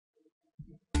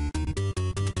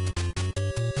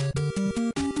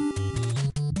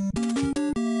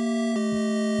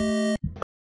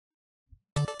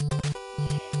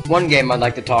One game I'd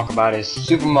like to talk about is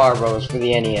Super Mario Bros. For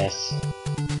the NES.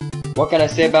 What can I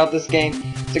say about this game?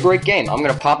 It's a great game. I'm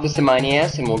gonna pop this in my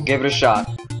NES and we'll give it a shot.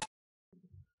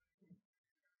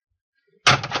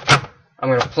 I'm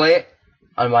gonna play it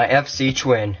on my FC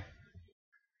Twin.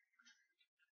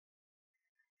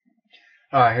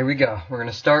 Alright, here we go. We're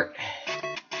gonna start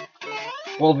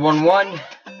World 1-1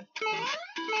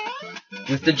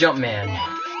 with the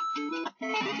Jumpman.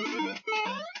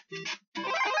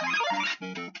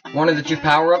 One of the two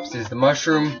power-ups is the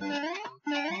mushroom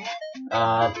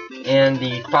and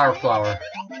the fire flower,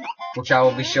 which I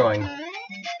will be showing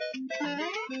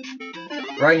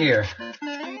right here.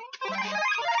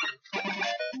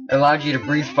 It allows you to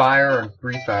breathe fire,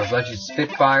 it allows you to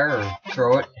spit fire or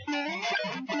throw it.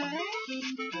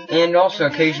 And also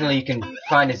occasionally you can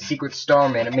find a secret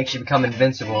Starman. It makes you become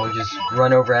invincible and just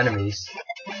run over enemies.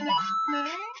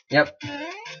 Yep.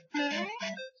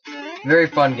 Very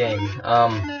fun game.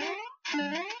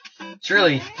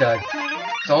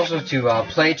 It's also to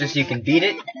play it just so you can beat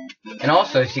it, and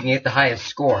also so you can get the highest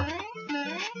score.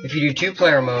 If you do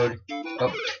two-player mode,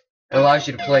 it allows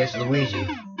you to play as Luigi.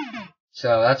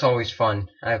 So that's always fun.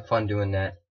 I have fun doing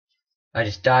that. I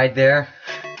just died there.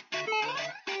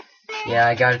 Yeah,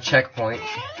 I got a checkpoint.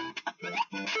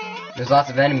 There's lots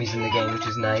of enemies in the game, which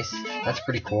is nice. That's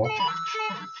pretty cool.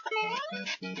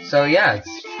 So yeah, it's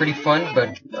pretty fun,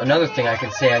 but another thing I can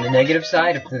say on the negative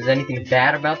side, if there's anything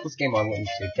bad about this game, I wouldn't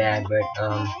say bad, but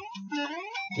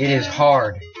it is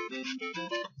hard.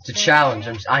 It's a challenge.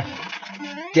 I'm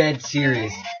dead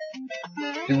serious.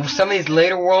 Some of these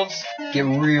later worlds get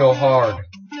real hard.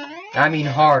 I mean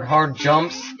hard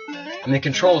jumps. And the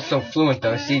control is so fluent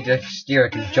though. See, the steer, I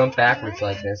can jump backwards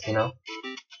like this, you know?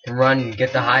 And run and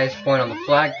get the highest point on the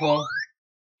flagpole.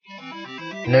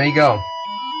 And there you go.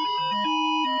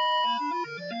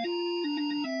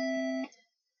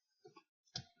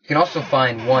 You can also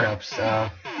find one-ups.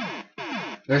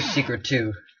 There's secret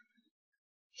too.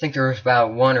 I think there's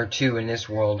about 1 or 2 in this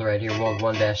world right here, World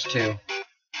 1-2.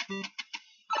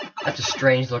 That's a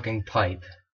strange looking pipe.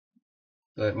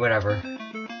 But whatever.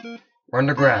 We're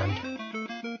underground.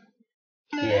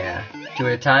 Yeah. 2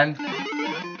 at a time.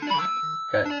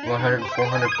 Got 100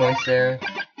 400 points there.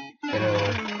 Get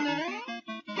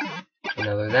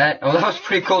another that. Oh, that was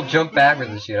pretty cool. Jump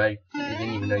backwards and shoot. I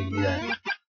didn't even know you could do that.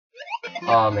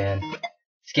 Oh man.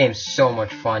 This game's so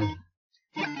much fun.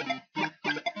 I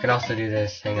can also do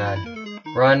this. Hang on.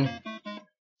 Run.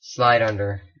 Slide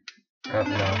under. Oh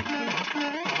no.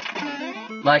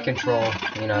 My control,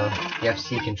 you know, the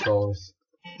FC controls.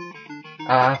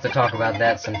 I'll have to talk about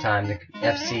that sometime, the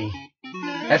FC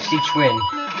Twin.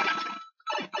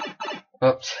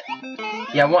 Oops.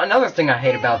 Yeah, another thing I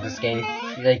hate about this game,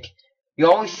 like,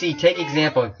 you always see, take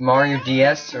example of Mario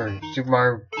DS, or Super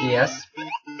Mario DS.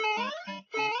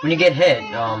 When you get hit,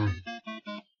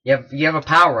 you have a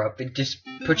power-up, it just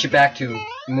puts you back to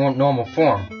more normal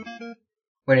form.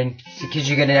 Because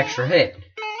you get an extra hit.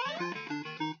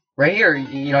 Right here,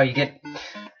 you know, you get,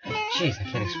 jeez, I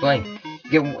can't explain.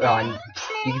 You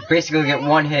basically get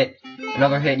one hit,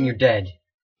 another hit, and you're dead.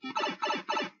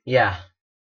 Yeah.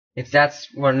 That's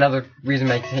another reason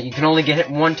you can only get hit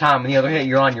one time, and the other hit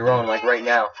you're on your own, like right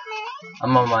now.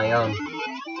 I'm on my own.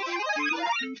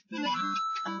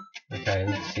 Okay,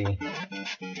 let's see.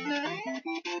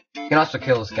 You can also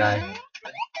kill this guy.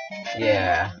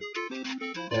 Yeah.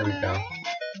 There we go.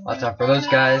 Watch out for those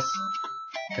guys.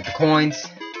 Get the coins.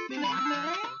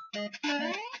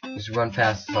 Just run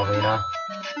past this level, you know?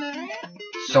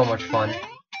 So much fun.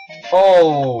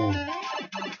 Oh!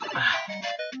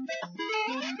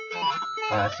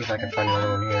 Let's see if I can find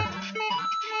another one here.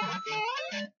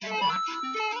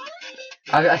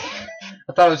 I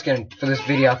thought I was gonna, for this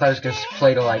video, I thought I was gonna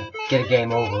play to, like, get a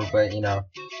game over, but, you know,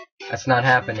 that's not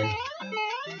happening.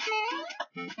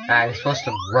 I was supposed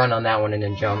to run on that one and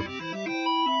then jump.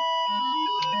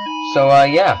 So,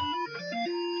 yeah.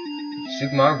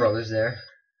 Super Mario Bros. There.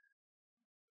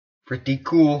 Pretty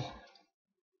cool.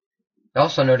 I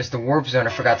also noticed the warp zone I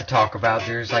forgot to talk about.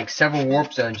 There's like several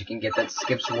warp zones you can get that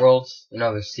skips worlds. You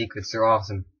know, there's secrets, they're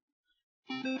awesome.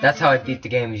 That's how I beat the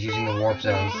game, is using the warp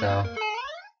zone, so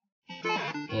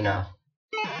you know.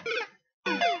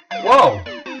 Whoa!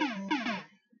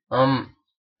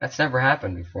 That's never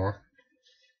happened before.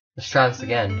 Let's try this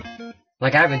again.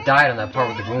 Like, I haven't died on that part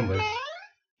with the Goombas.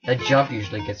 That jump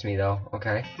usually gets me though,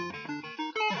 okay.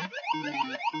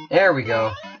 There we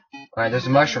go. Alright, there's a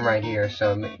mushroom right here,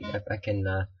 so I can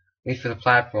wait for the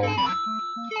platform.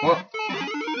 Whoa.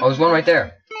 Oh, there's one right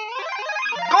there.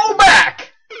 Go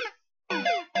back!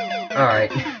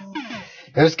 Alright.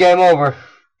 It was game over.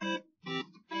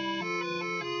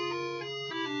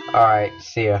 Alright,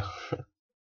 see ya.